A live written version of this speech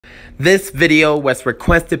This video was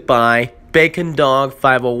requested by Bacon Dog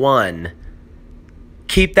 501.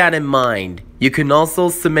 Keep that in mind. You can also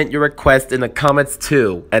submit your request in the comments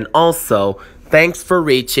too. And also, thanks for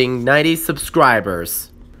reaching 90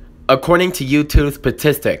 subscribers. According to YouTube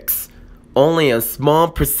statistics, only a small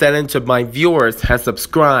percentage of my viewers has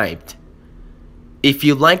subscribed. If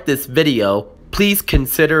you like this video, please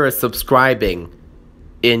consider subscribing.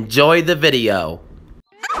 Enjoy the video.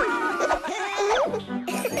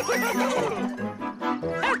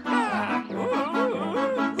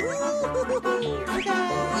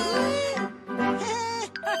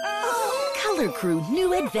 Color Crew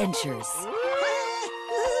New Adventures.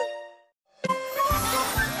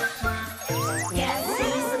 Guess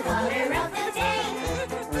who's the color of the day?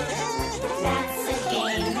 That's a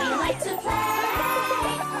game we like to play.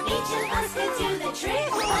 Each of us can do the trick,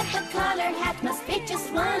 but the color hat must pick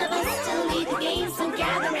just one of us to lead the game. So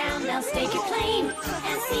gather round, now stake your claim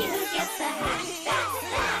and see who gets the hat. That's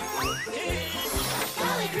that.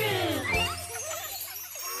 Color Crew.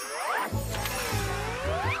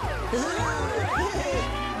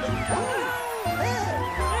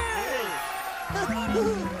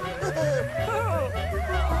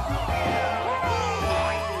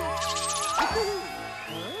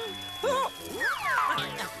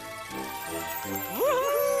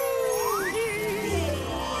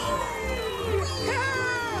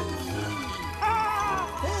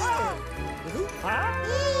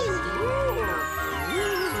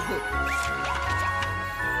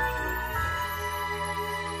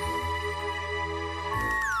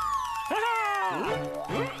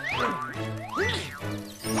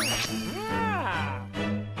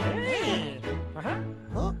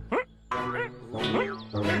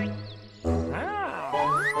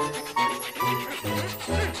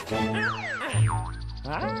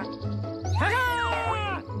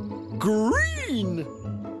 Green!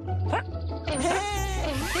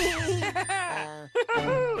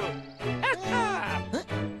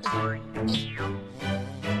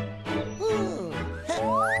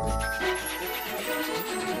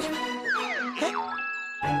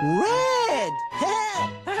 Red!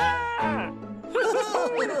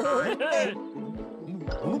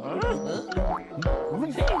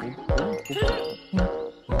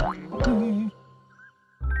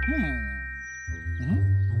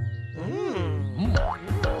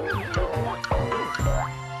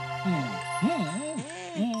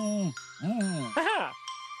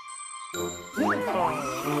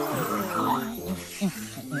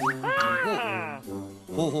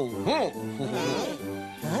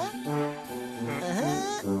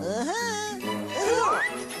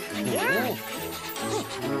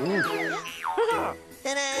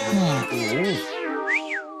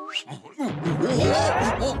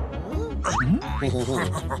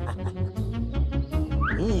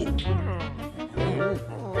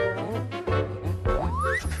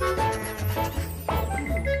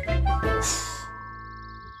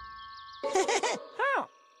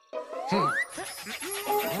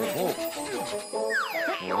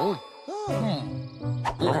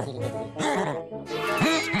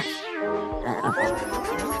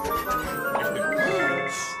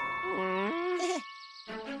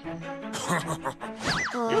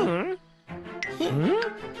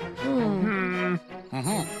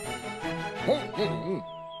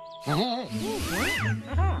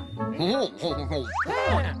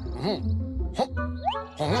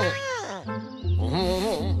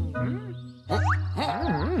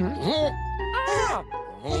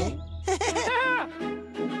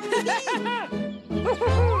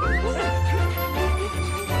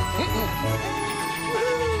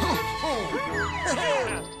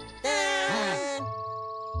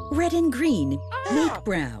 Red and green make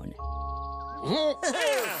brown.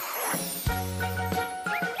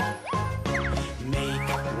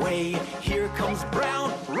 Make way, here comes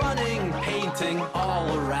brown, running, painting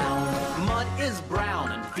all around. Mud is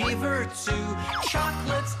brown and fever too.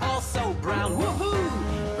 Chocolate's also brown,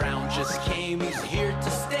 woohoo! Brown just came, he's here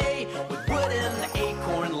to stay. With wood and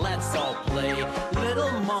acorn, let's all play.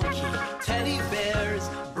 Little monkey, teddy bears,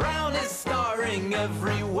 brown is starring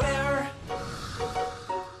everywhere.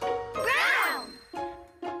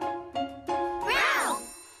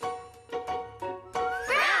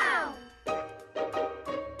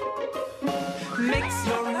 Mix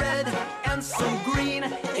your red and some green.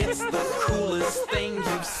 It's the coolest thing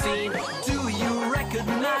you've seen. Do you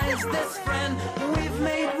recognize this friend we've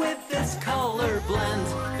made with this color blend?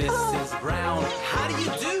 This is brown. How do you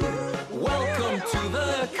do? Welcome to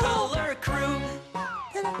the Color Crew.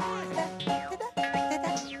 Brown!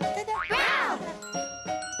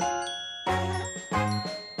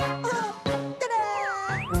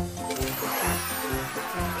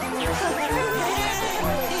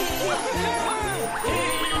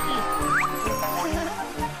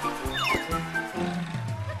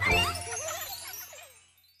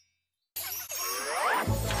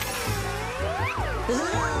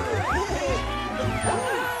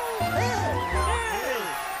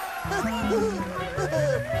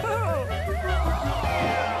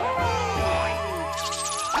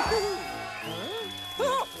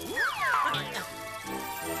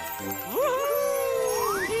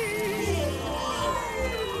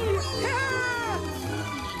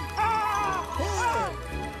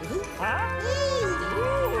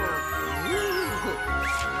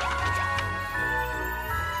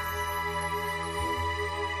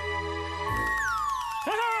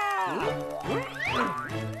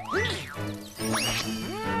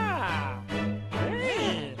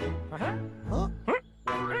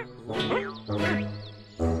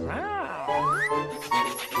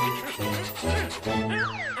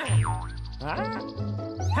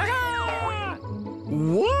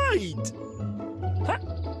 White!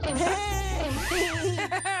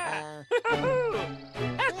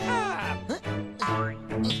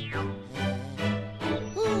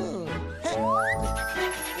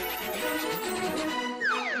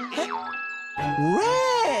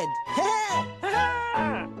 Red!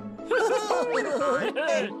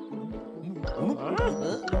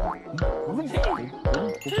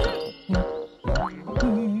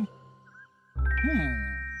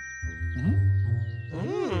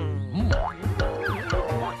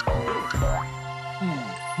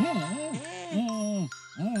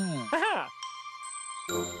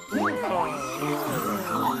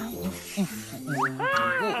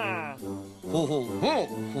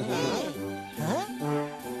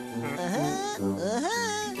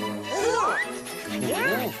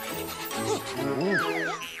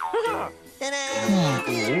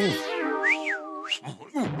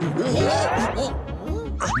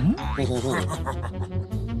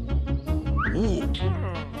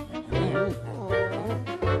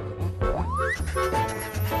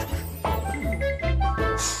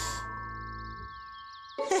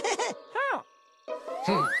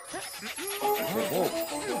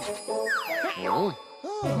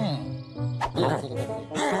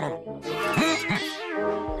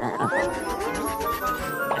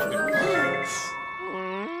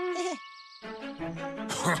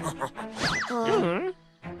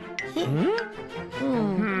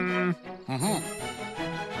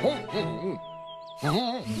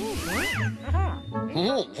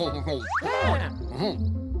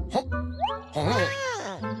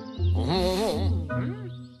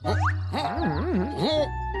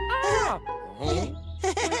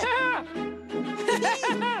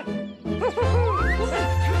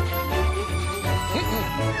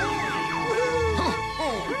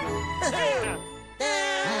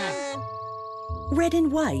 Red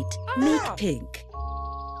and white make pink.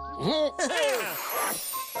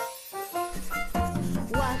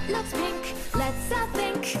 What looks pink? Let's all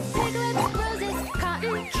think. Piglets, roses,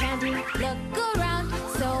 cotton candy. Look around,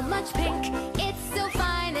 so much pink. It's so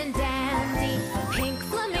fine and dandy. Pink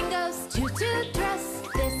flamingos, tutu dress.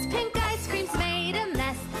 This pink ice cream's made a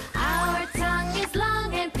mess. Our tongue is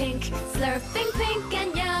long and pink, slurping pink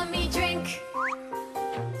and yummy drink.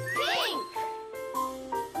 Pink!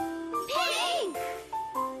 Pink!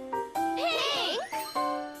 Pink!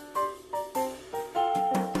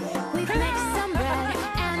 We've mixed some red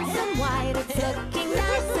and some white. It's looking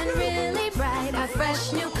nice and really bright. A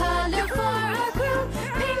fresh new color for our crew.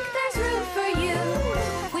 Pink, there's room for you.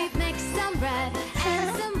 We've mixed some red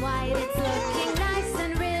and some white. It's looking nice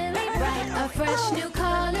and really bright. A fresh new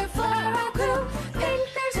color for our crew. Pink,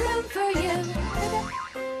 there's room for you. Pink!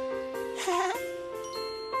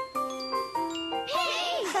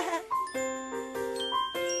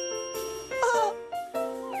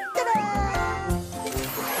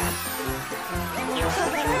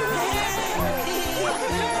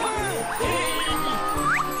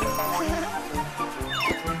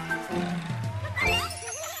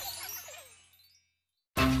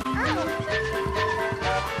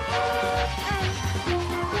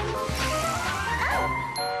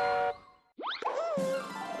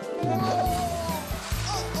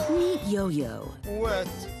 Meet Yo-Yo Wet.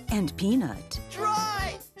 and Peanut.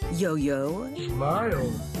 Dry. Yo-Yo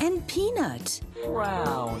Smile. and Peanut.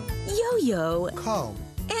 Frown. Yo-Yo Calm.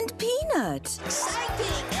 and Peanut.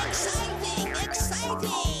 Exciting! Exciting!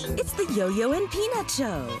 Exciting! It's the Yo-Yo and Peanut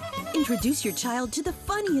Show. Introduce your child to the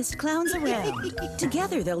funniest clowns around.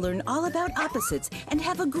 Together, they'll learn all about opposites and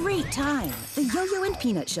have a great time. The Yo-Yo and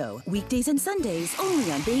Peanut Show, weekdays and Sundays,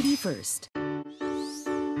 only on Baby First.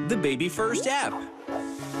 The Baby First app.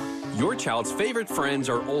 Your child's favorite friends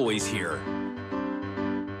are always here.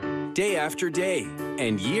 Day after day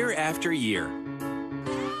and year after year.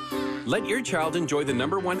 Let your child enjoy the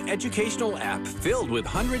 #1 educational app filled with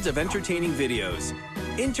hundreds of entertaining videos.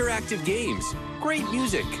 interactive games, great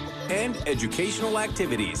music, and educational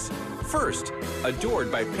activities. First,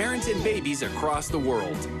 adored by parents and babies across the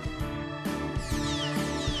world.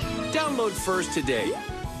 Download First today.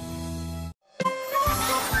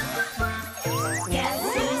 Guess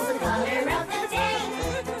who's the color of the day?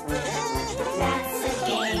 That's a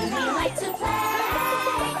game we like to play.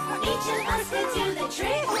 Each of us could do the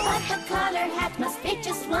trick, but the color hat must pick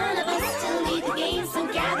just one of us to lead the game. So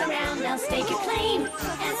gather round, now stake your claim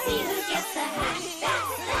and see who gets the hat.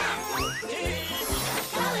 That's that.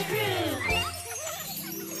 Color crew.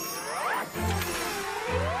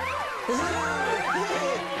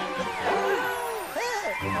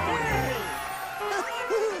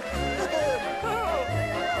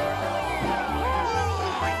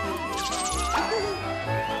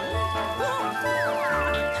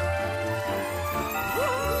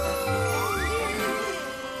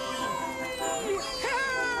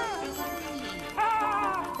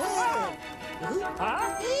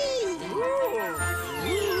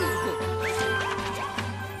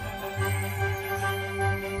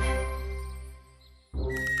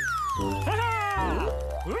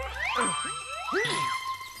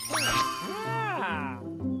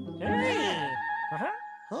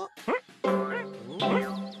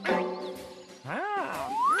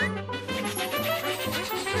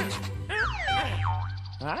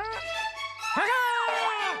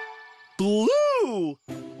 Blue!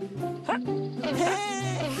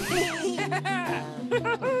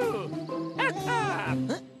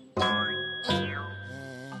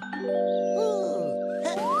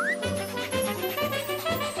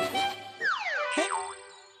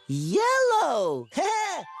 Yellow!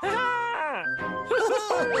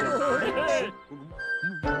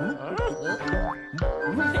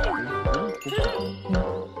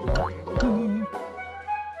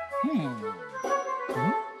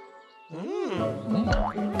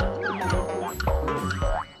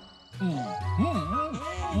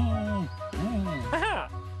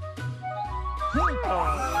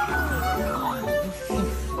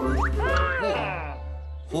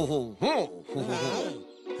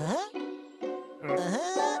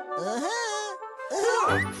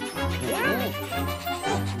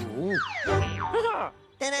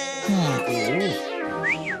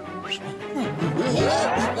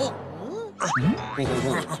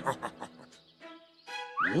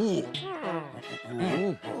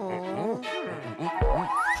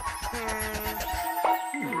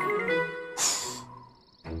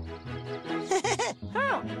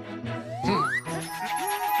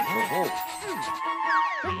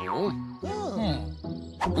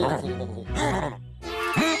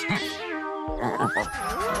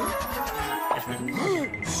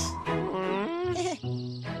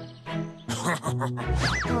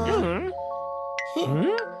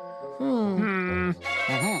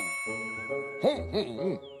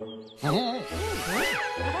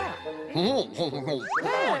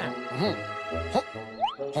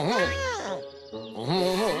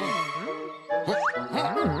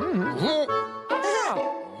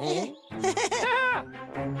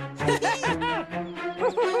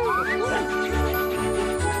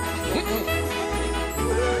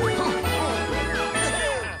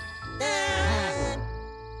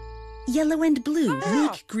 Yellow and blue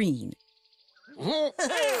make green.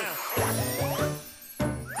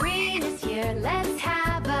 Green is here, let's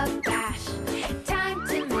have a bash. Time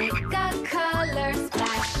to make a color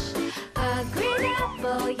splash. A green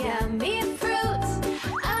apple, yummy fruit.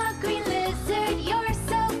 A green lizard, you're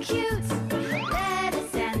so cute.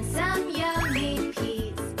 Lettuce and some yummy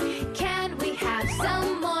peas. Can we have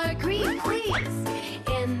some more green, please?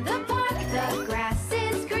 In the park, the grass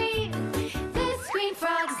is green. This green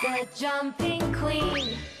frog's the jumping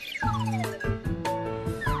queen.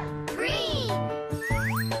 Green!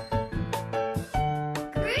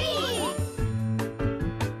 Green!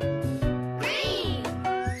 Green!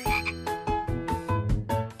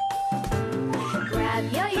 Grab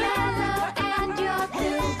your yellow and your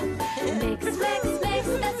blue. Mix, mix, mix,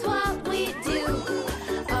 that's what we do.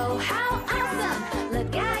 Oh, how awesome!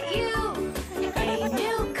 Look at you! A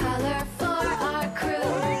new color for our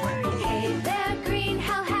crew. Hey there, green,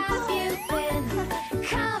 how have you been?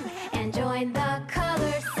 Come and join the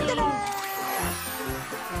color scene.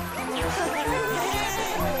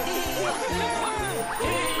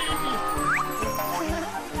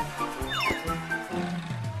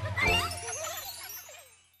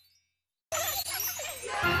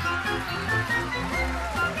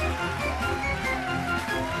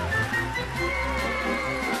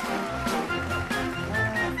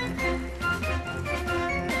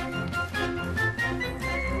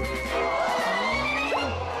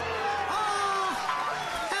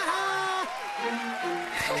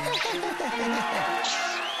 Green!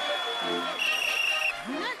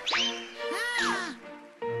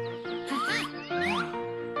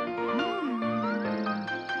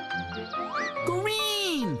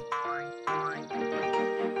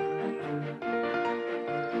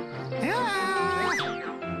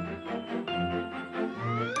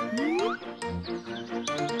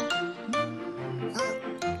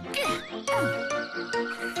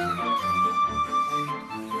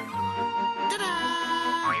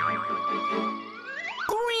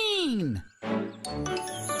 Green!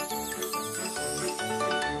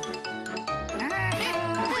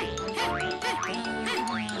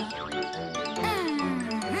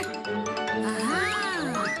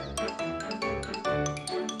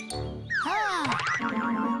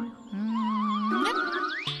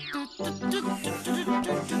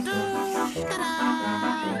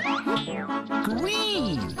 Green!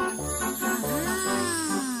 Green!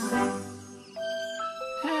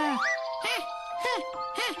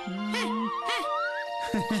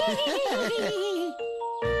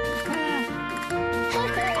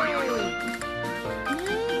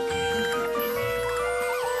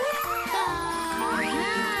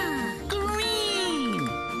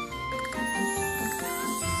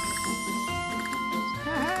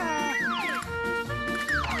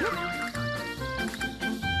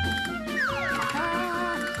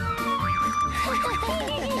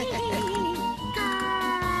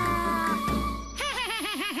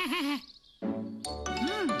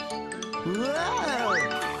 Whoa!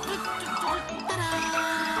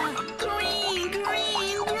 Green,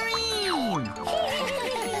 green, green!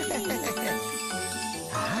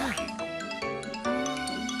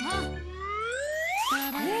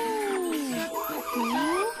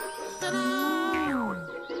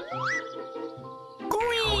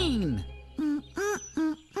 Green!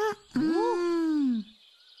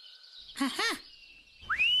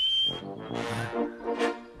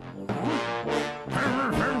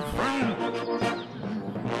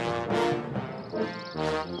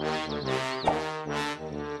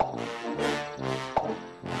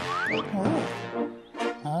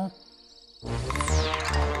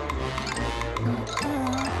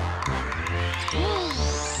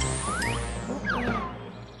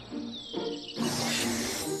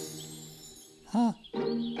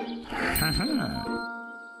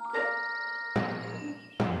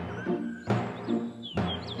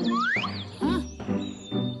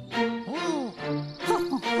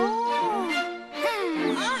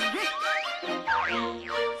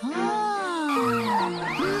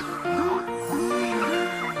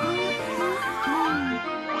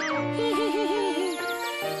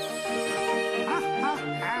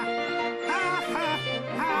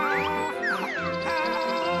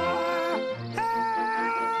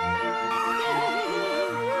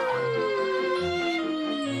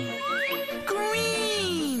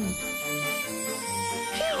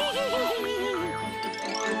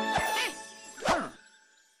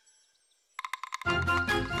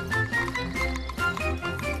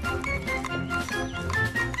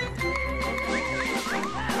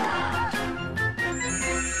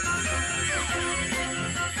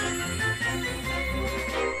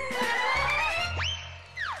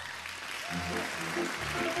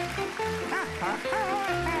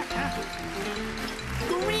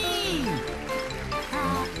 Green!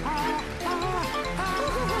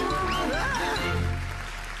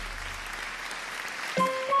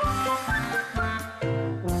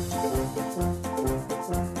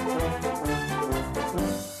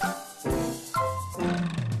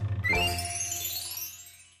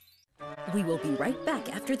 We will be right back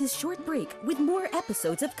after this short break with more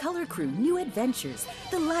episodes of Color Crew New Adventures,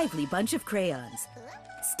 the lively bunch of crayons.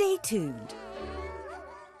 Stay tuned.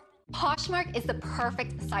 Poshmark is the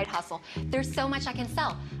perfect side hustle. There's so much I can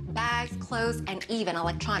sell. Bags, clothes, and even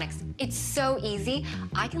electronics. It's so easy.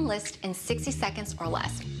 I can list in 60 seconds or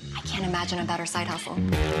less. I can't imagine a better side hustle.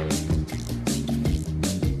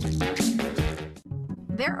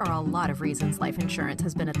 There are a lot of reasons life insurance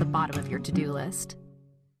has been at the bottom of your to-do list.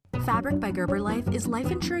 Fabric by Gerber Life is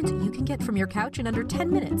life insurance you can get from your couch in under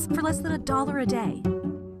 10 minutes for less than $1 a day.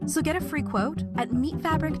 So get a free quote at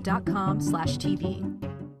meetfabric.com/TV.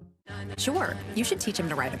 Sure, you should teach him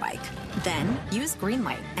to ride a bike. Then use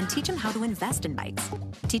Greenlight and teach him how to invest in bikes.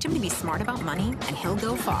 Teach him to be smart about money and he'll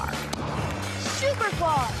go far. Super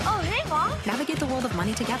far! Oh, hey, Mom! Navigate the world of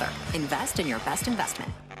money together. Invest in your best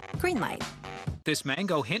investment. Greenlight. This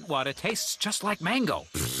mango hint water tastes just like mango.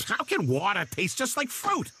 How can water taste just like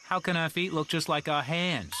fruit? How can our feet look just like our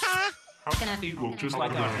hands? coconut just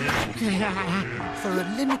like a... For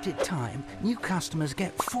a limited time, new customers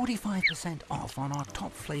get 45% off on our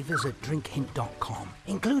top flavors at drinkhint.com,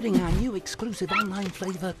 including our new exclusive online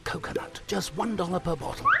flavor, coconut. Just $1 per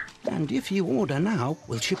bottle. And if you order now,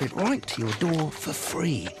 we'll ship it right to your door for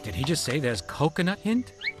free. Did he just say there's coconut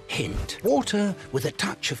hint? Hint. Water with a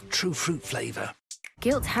touch of true fruit flavor.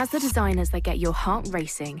 Gilt has the designers that get your heart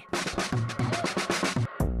racing.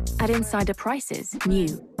 At insider prices,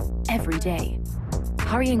 new, every day.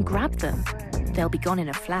 Hurry and grab them. They'll be gone in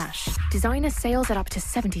a flash. Designer sales at up to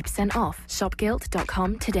 70% off.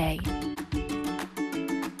 Shopgilt.com today.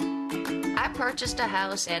 I purchased a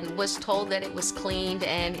house and was told that it was cleaned,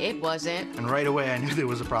 and it wasn't. And right away I knew there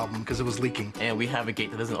was a problem because it was leaking. And we have a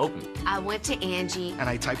gate that doesn't open. I went to Angie. And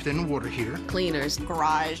I typed in water heater. Cleaners,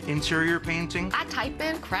 garage. Interior painting. I type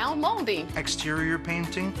in crown molding. Exterior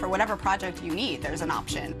painting. For whatever project you need, there's an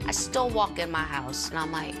option. I still walk in my house and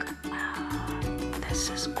I'm like, wow, this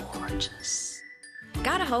is gorgeous.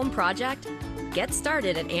 Got a home project? Get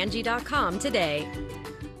started at Angie.com today.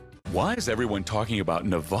 Why is everyone talking about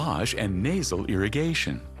Navage and nasal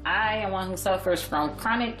irrigation? I am one who suffers from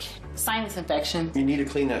chronic sinus infection. You need to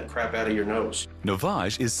clean that crap out of your nose.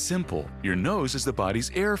 Navage is simple. Your nose is the body's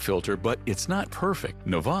air filter, but it's not perfect.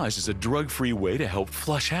 Navage is a drug-free way to help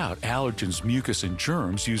flush out allergens, mucus, and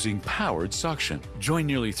germs using powered suction. Join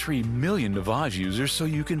nearly 3 million Navage users so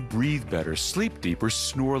you can breathe better, sleep deeper,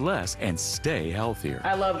 snore less, and stay healthier.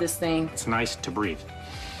 I love this thing. It's nice to breathe.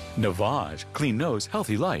 Navage. Clean nose,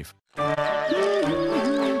 healthy life.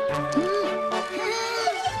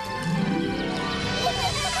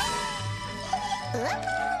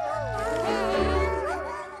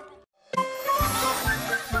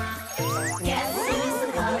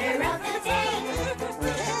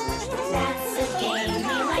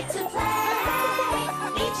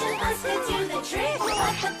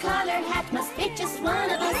 Just one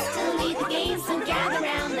of us to lead the game, so gather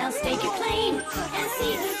round, they'll stake your claim and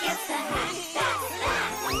see who gets the hat. That's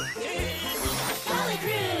that! Collie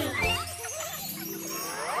Crew!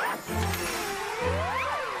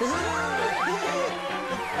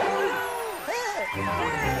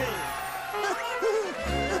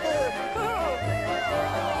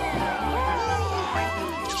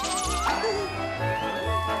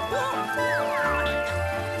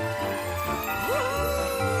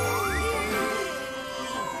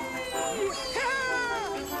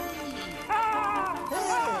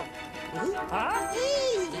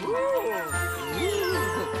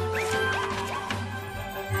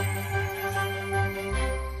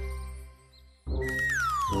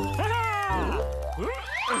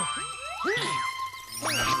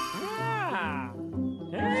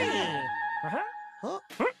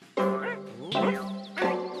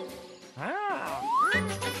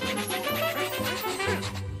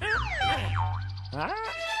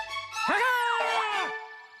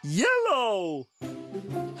 Yellow!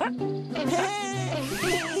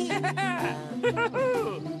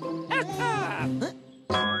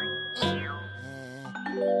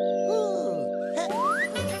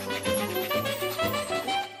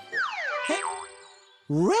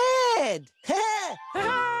 Red!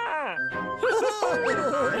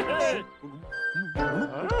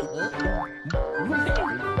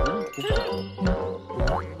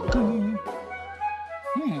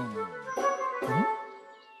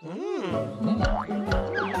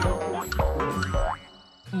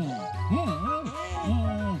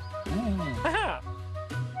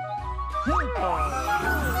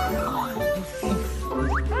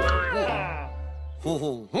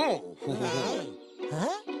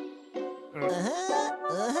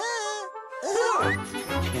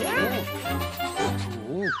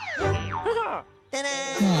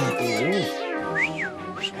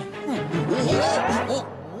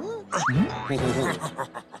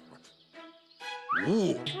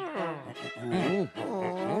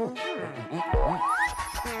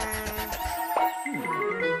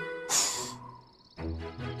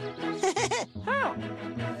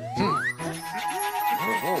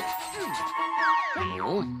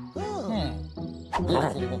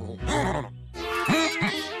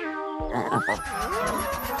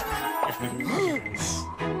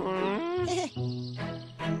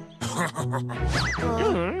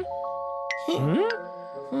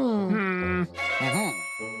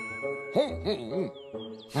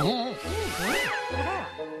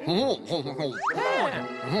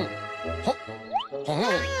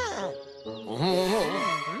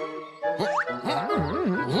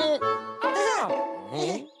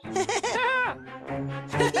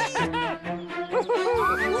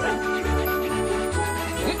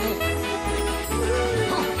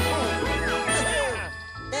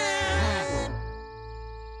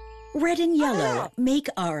 Red and yellow make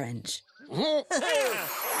orange. Orange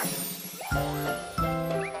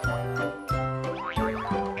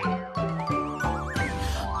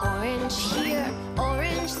here,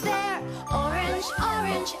 orange there, orange,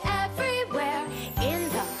 orange everywhere. In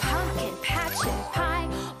the pumpkin patch and pie,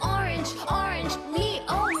 orange, orange, me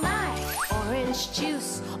oh my. Orange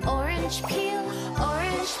juice, orange peel,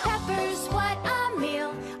 orange peppers, what a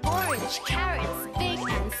meal. Orange carrots, big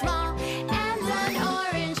and small, and an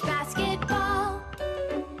orange basketball.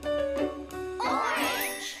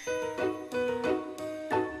 Orange!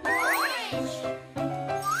 Orange!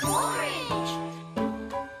 Orange!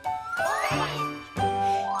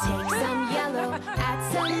 Take some yellow, add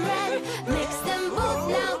some red, mix them both,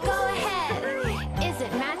 now go ahead. Is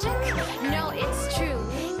it magic? No, it's true.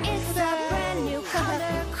 It's a brand new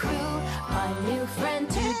color crew, a new friend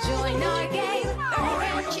to join our game.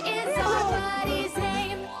 Orange is our buddy's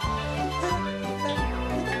name.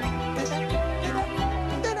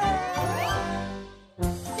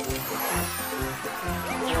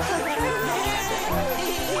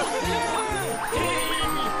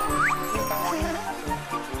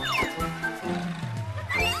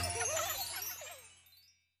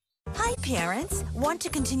 Hi, parents. Want to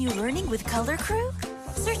continue learning with Color Crew?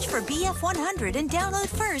 Search for BF100 and download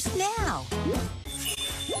first now.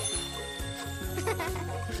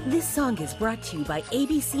 This song is brought to you by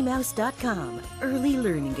abcmouse.com, Early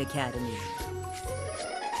Learning Academy.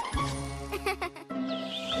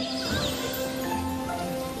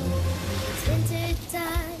 It's winter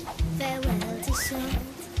time, farewell to short.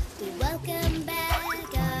 We welcome back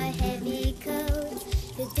our heavy coats.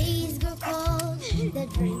 The days grow cold, the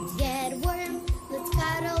dreams get warm. Let's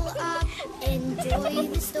cuddle up, enjoy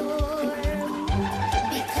the storm.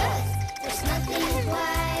 Because there's nothing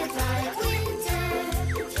quite like winter.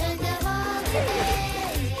 Turn the holiday,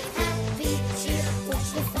 happy cheer, watch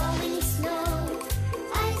the falling snow.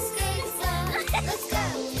 Ice skates on, let's go,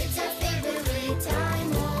 it's our favorite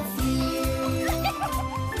time of year.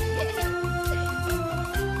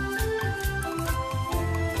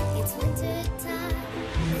 It's winter time,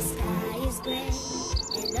 the sky is gray,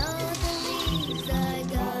 and all the leaves are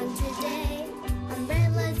gone today.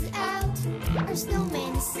 Umbrellas out, our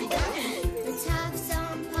snowman's gone. Let's have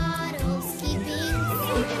some puddles keeping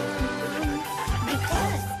warm.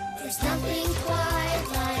 Because there's nothing quite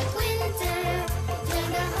like winter. Turn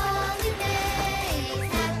the holiday,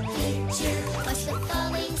 happy cheer, watch the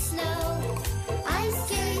falling snow. Ice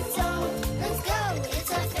skates on, let's go,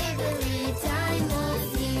 it's our favorite time of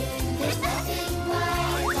year. There's nothing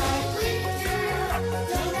quite like winter.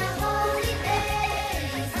 Turn the holiday,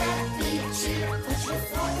 happy cheer, watch the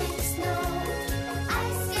falling snow.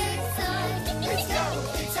 Ice skates on, let's go,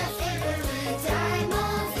 it's our favorite time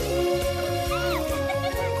of year.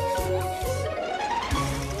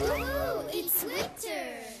 Woohoo, it's winter.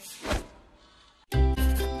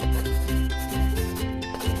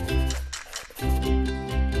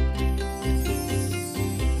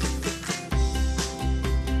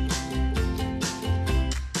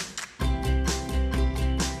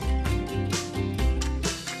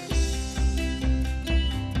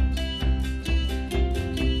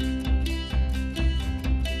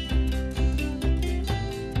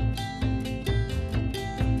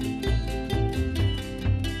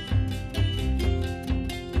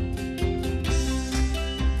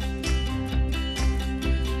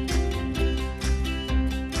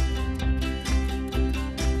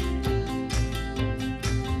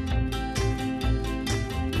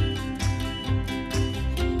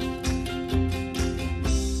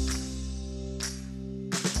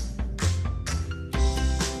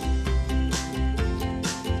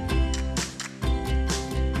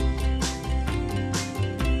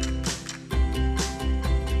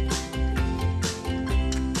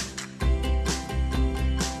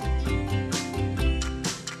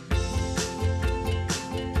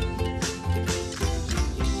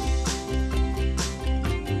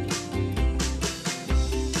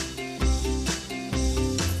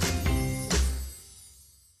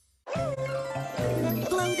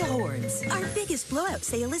 Blow the horns. Our biggest blowout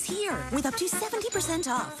sale is here with up to 70%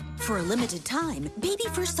 off. For a limited time, Baby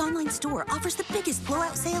First's online store offers the biggest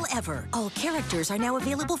blowout sale ever. All characters are now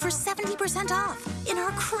available for 70% off in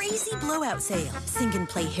our crazy blowout sale. Sing and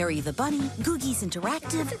Play Harry the Bunny, Googie's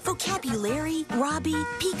Interactive, Vocabulary, Robbie,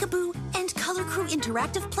 Peekaboo, and Color Crew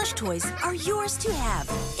Interactive plush toys are yours to have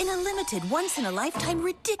in a limited once-in-a-lifetime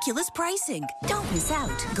ridiculous pricing. Don't miss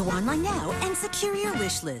out. Go online now and secure your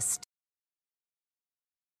wish list.